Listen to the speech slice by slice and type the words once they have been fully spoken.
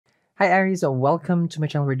Hi, Aries. Welcome to my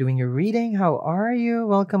channel. We're doing your reading. How are you?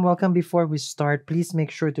 Welcome, welcome. Before we start, please make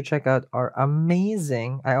sure to check out our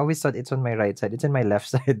amazing. I always thought it's on my right side. It's in my left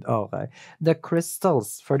side. Okay. The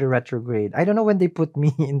crystals for the retrograde. I don't know when they put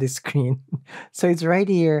me in the screen. So it's right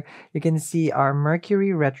here. You can see our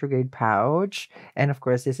Mercury retrograde pouch. And of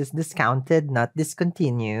course, this is discounted, not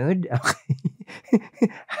discontinued. Okay.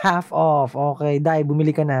 Half off. Okay. Dai,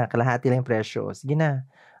 bumili ka na. Kalahati lang yung presyo. Sige na.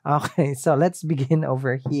 Okay, so let's begin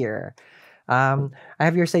over here. I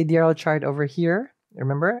have your sidereal chart over here.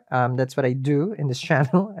 Remember, that's what I do in this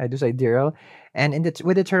channel. I do sidereal, and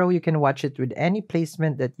with the tarot, you can watch it with any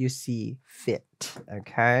placement that you see fit.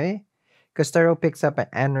 Okay, because tarot picks up an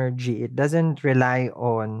energy. It doesn't rely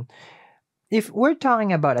on. If we're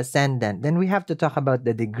talking about ascendant, then we have to talk about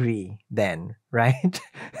the degree. Then, right?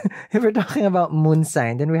 If we're talking about moon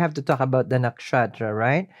sign, then we have to talk about the nakshatra,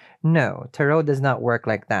 right? No, tarot does not work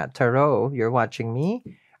like that. Tarot, you're watching me.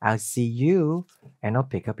 I'll see you, and I'll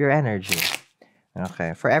pick up your energy.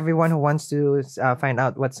 Okay. For everyone who wants to find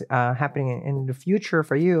out what's happening in the future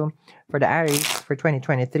for you, for the Aries for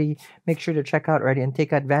 2023, make sure to check out already and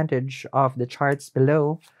take advantage of the charts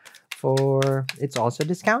below. For it's also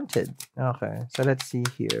discounted. Okay. So let's see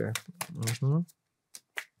here. Oh,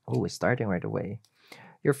 we're starting right away.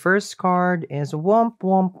 Your first card is Womp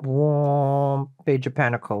Womp Womp, Page of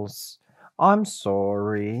Pentacles. I'm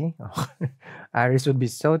sorry. Aries would be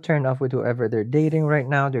so turned off with whoever they're dating right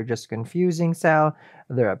now. They're just confusing Sal.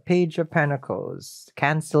 They're a Page of Pentacles.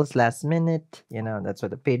 Cancels last minute. You know, that's what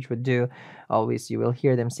the page would do. Always you will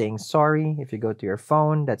hear them saying sorry. If you go to your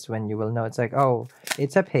phone, that's when you will know it's like, oh,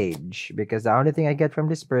 it's a page. Because the only thing I get from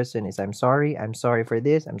this person is I'm sorry for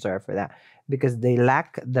this, I'm sorry for that. Because they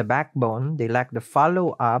lack the backbone, they lack the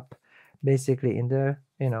follow-up, basically, in the,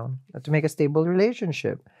 to make a stable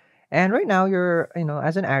relationship. And right now, you're,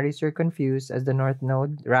 as an Aries, you're confused as the North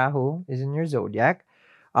Node, Rahu, is in your zodiac.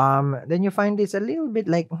 Then you find this a little bit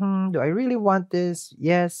like, do I really want this?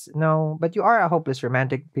 Yes, no. But you are a hopeless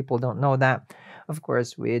romantic. People don't know that. Of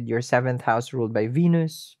course, with your 7th house ruled by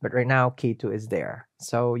Venus. But right now, Ketu is there.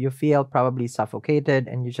 So you feel probably suffocated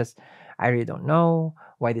and you just, I really don't know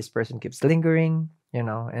why this person keeps lingering,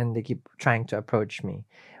 and they keep trying to approach me.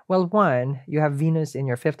 Well, one, you have Venus in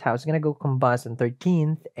your 5th house. It's gonna go combust on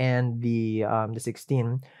 13th and the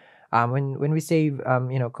 16th. When we say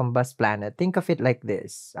combust planet, think of it like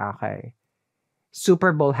this. Okay,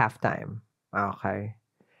 Super Bowl halftime. Okay,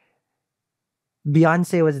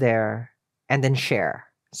 Beyonce was there, and then Cher.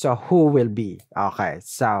 So who will be? Okay,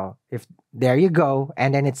 so if there you go,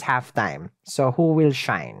 and then it's halftime. So who will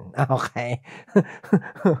shine? Okay,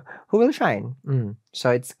 who will shine? So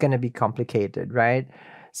it's gonna be complicated, right?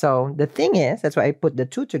 So the thing is, that's why I put the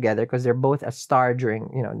two together because they're both a star during,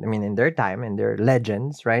 in their time and they're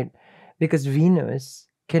legends, right? Because Venus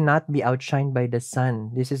cannot be outshined by the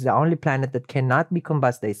sun. This is the only planet that cannot be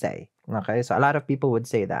combust, they say. Okay, so a lot of people would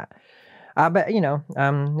say that. But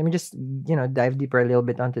let me just dive deeper a little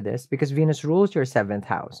bit onto this because Venus rules your 7th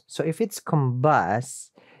house. So if it's combust,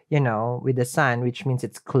 with the sun, which means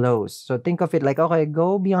it's close. So think of it like, okay,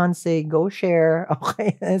 go Beyonce, go Cher,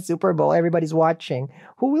 okay, Super Bowl, everybody's watching.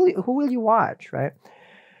 Who will you watch, right?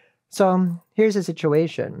 So here's the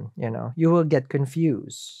situation, you will get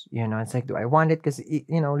confused. It's like, do I want it? Because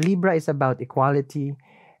Libra is about equality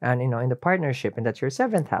and in the partnership, and that's your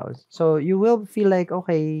 7th house. So you will feel like,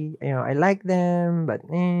 okay, I like them, but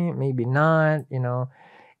maybe not.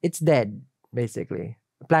 It's dead basically.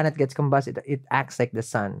 The planet gets combust, it acts like the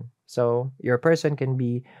sun. So your person can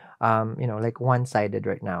be like one-sided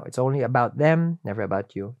right now. It's only about them, never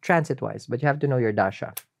about you, transit wise. But you have to know your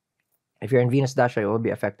dasha. If you're in Venus dasha, you will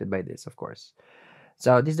be affected by this, of course.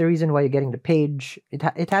 So this is the reason why you're getting the page.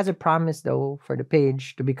 It has a promise though for the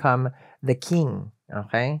page to become the king.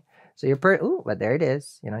 Okay, so but there it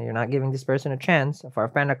is. You're not giving this person a chance. For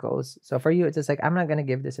Pentacles. So for you, it's just like, I'm not gonna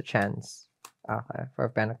give this a chance. Okay, for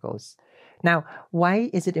Pentacles. Now, why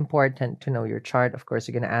is it important to know your chart? Of course,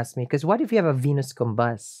 you're gonna ask me, because what if you have a Venus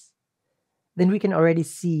combust? Then we can already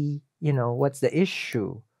see, what's the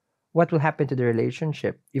issue. What will happen to the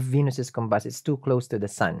relationship if Venus is combust? It's too close to the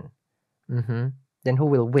sun. Then who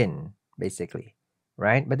will win, basically,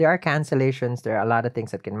 right? But there are cancellations. There are a lot of things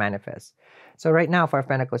that can manifest. So right now, for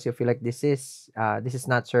Pentacles, you feel like this is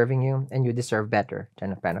not serving you, and you deserve better.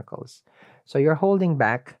 10 of Pentacles. So you're holding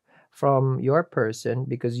back from your person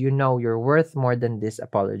because you're worth more than this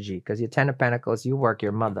apology. Because you 10 of Pentacles, you work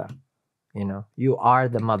your mother. You are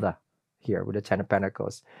the mother here with the 10 of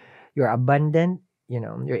Pentacles. You're abundant.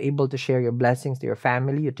 You're able to share your blessings to your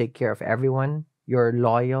family. You take care of everyone. You're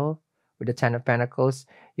loyal with the 10 of Pentacles.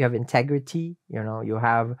 You have integrity. You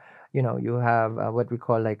have You have what we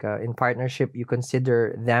call like in partnership, you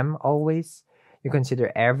consider them always. You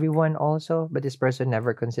consider everyone also, but this person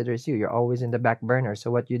never considers you. You're always in the back burner. So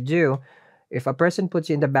what you do, if a person puts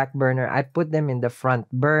you in the back burner, I put them in the front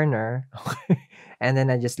burner, okay? And then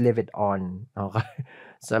I just leave it on. Okay.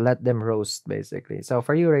 So let them roast basically. So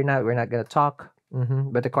for you right now, we're not gonna talk.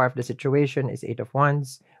 But the core of the situation is Eight of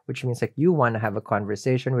Wands, which means like you want to have a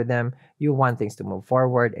conversation with them. You want things to move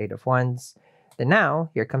forward. Eight of Wands. Then now,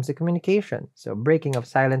 here comes the communication. So breaking of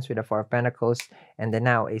silence with the Four of Pentacles, and then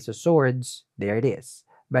now Ace of Swords. There it is.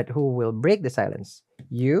 But who will break the silence?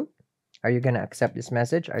 You? Are you gonna accept this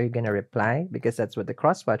message? Are you gonna reply? Because that's what the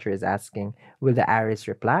cross-watcher is asking. Will the Aries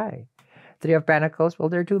reply? Three of Pentacles, well,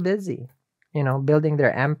 they're too busy. Building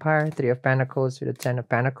their empire. Three of Pentacles with the Ten of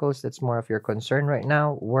Pentacles, that's more of your concern right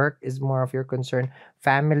now. Work is more of your concern.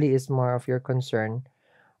 Family is more of your concern.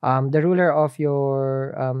 The ruler of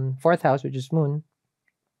your fourth house, which is Moon,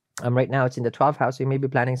 right now it's in the 12th house. So you may be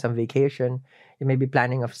planning some vacation. You may be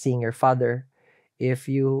planning of seeing your father. If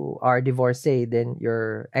you are divorcee, then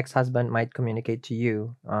your ex-husband might communicate to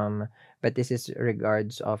you. But this is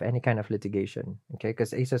regards of any kind of litigation, okay?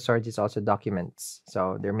 Because Ace of Swords is also documents.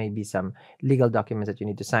 So there may be some legal documents that you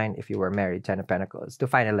need to sign if you were married, Ten of Pentacles, to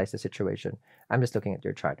finalize the situation. I'm just looking at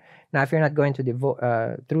your chart. Now, if you're not going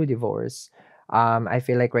to through divorce, I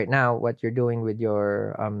feel like right now what you're doing with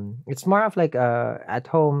your it's more of like at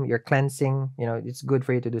home, you're cleansing. It's good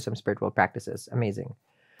for you to do some spiritual practices. Amazing.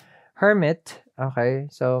 Hermit. Okay,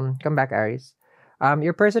 so come back, Aries.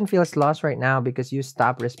 Your person feels lost right now because you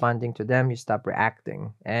stop responding to them, you stop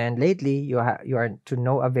reacting, and lately you are to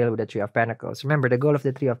no avail with the Three of Pentacles. Remember, the goal of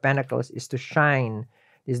the Three of Pentacles is to shine.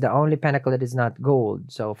 This is the only pentacle that is not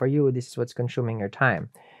gold. So for you, this is what's consuming your time.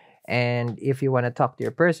 And if you want to talk to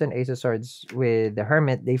your person, Ace of Swords with the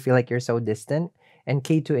Hermit, they feel like you're so distant. And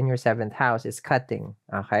K2 in your seventh house is cutting,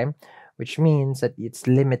 okay? Which means that it's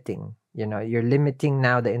limiting. You're limiting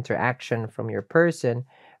now the interaction from your person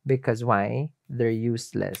because why? They're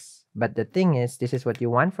useless. But the thing is, this is what you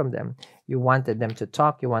want from them. You wanted them to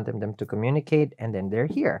talk, you wanted them to communicate, and then they're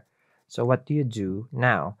here. So what do you do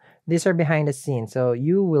now? These are behind the scenes. So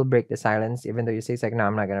you will break the silence, even though you say it's like, no,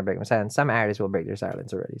 I'm not going to break my silence. Some Aries will break their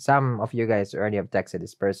silence already. Some of you guys already have texted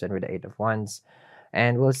this person with the Eight of Wands.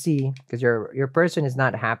 And we'll see, because your person is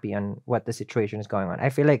not happy on what the situation is going on. I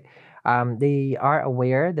feel like they are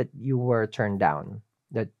aware that you were turned down,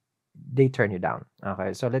 that they turn you down.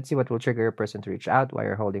 Okay, so let's see what will trigger your person to reach out while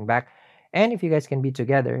you're holding back. And if you guys can be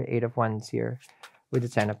together, Eight of Wands here with the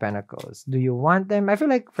Ten of Pentacles. Do you want them? I feel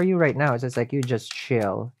like for you right now, it's just like you just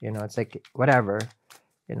chill. It's like whatever.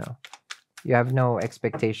 You have no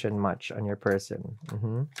expectation much on your person.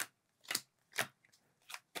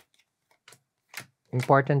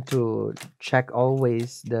 Important to check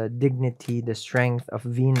always the dignity, the strength of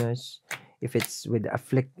Venus. If it's with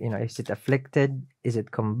is it afflicted? Is it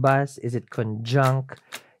combust? Is it conjunct?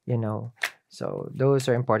 So those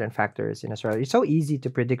are important factors in astrology. It's so easy to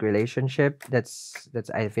predict relationship. That's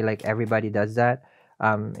I feel like everybody does that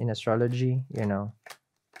in astrology.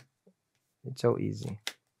 It's so easy.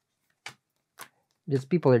 Just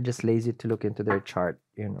people are just lazy to look into their chart.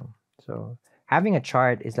 So having a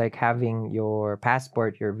chart is like having your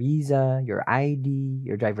passport, your visa, your ID,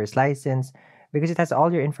 your driver's license, because it has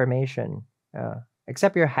all your information,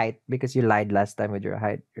 except your height, because you lied last time with your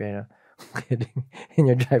height. Kidding. In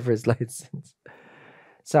your driver's license.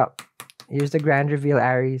 So here's the grand reveal,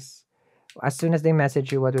 Aries. As soon as they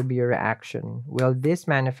message you, what would be your reaction? Will this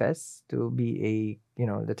manifest to be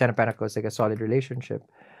the Ten of Pentacles, like a solid relationship?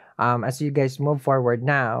 As you guys move forward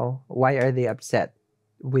now, why are they upset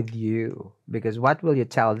with you? Because what will you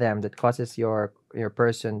tell them that causes your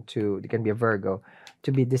person to, it can be a Virgo,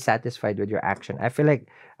 to be dissatisfied with your action? I feel like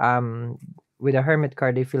with a Hermit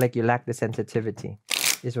card, they feel like you lack the sensitivity,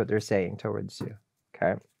 is what they're saying towards you.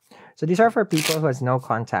 Okay. So these are for people who has no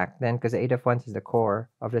contact then, because the Eight of Wands is the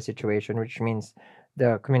core of the situation, which means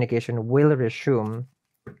the communication will resume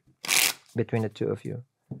between the two of you.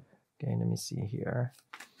 Okay, let me see here.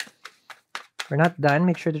 We're not done.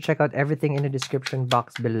 Make sure to check out everything in the description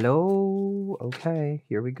box below. Okay,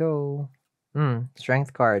 here we go.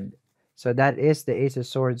 Strength card. So that is the Ace of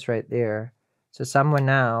Swords right there. So someone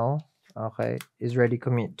now, okay, is ready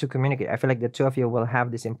to communicate. I feel like the two of you will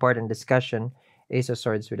have this important discussion. Ace of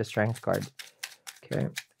Swords with a Strength card. Okay.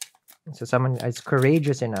 So someone is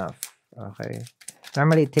courageous enough. Okay.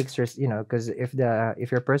 Normally it takes, because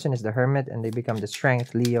if your person is the Hermit and they become the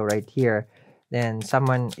Strength, Leo right here, then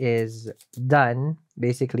someone is done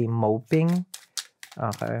basically moping.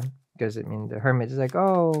 Okay. Because the Hermit is like,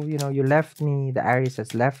 oh, you left me. The Aries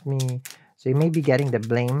has left me. So you may be getting the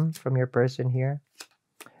blame from your person here.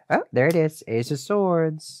 Oh, there it is. Ace of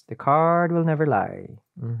Swords. The card will never lie.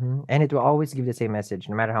 And it will always give the same message,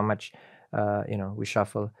 no matter how much, we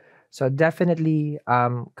shuffle. So definitely,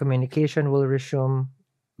 communication will resume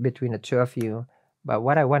between the two of you. But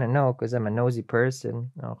what I want to know, because I'm a nosy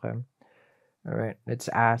person, okay. All right, let's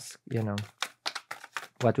ask,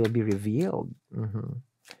 what will be revealed.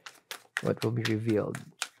 What will be revealed?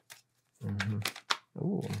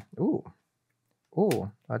 Ooh, ooh,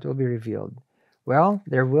 ooh, what will be revealed? Well,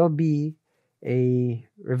 there will be a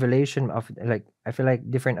revelation of, like, I feel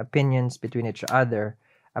like different opinions between each other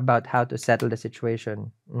about how to settle the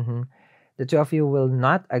situation. The two of you will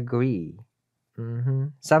not agree.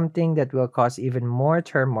 Something that will cause even more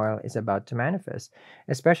turmoil is about to manifest,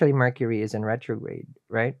 especially Mercury is in retrograde,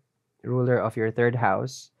 right? Ruler of your third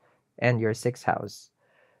house and your sixth house.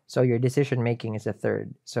 So your decision making is a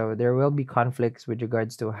third. So there will be conflicts with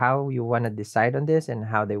regards to how you want to decide on this and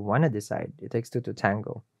how they want to decide. It takes two to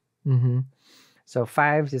tango. So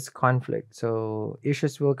fives is conflict. So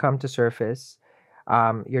issues will come to surface.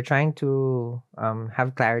 You're trying to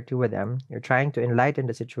have clarity with them. You're trying to enlighten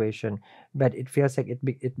the situation, but it feels like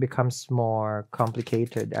it becomes more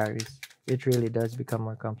complicated, Aries. It really does become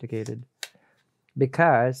more complicated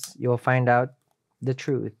because you'll find out the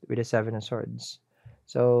truth with the Seven of Swords.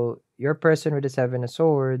 So your person with the Seven of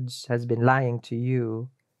Swords has been lying to you,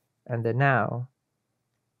 and then now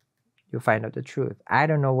you find out the truth. I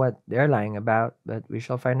don't know what they're lying about, but we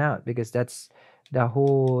shall find out because that's the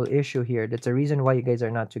whole issue here. That's the reason why you guys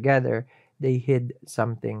are not together. They hid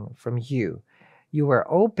something from you. You were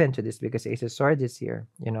open to this because Ace of Swords is here.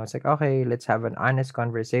 It's like, okay, let's have an honest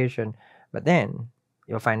conversation. But then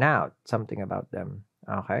you'll find out something about them.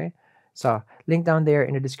 Okay? So, link down there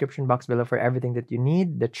in the description box below for everything that you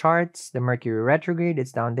need. The charts, the Mercury retrograde,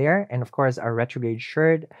 it's down there. And of course, our retrograde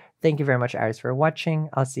shirt. Thank you very much, Aries, for watching.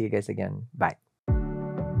 I'll see you guys again. Bye.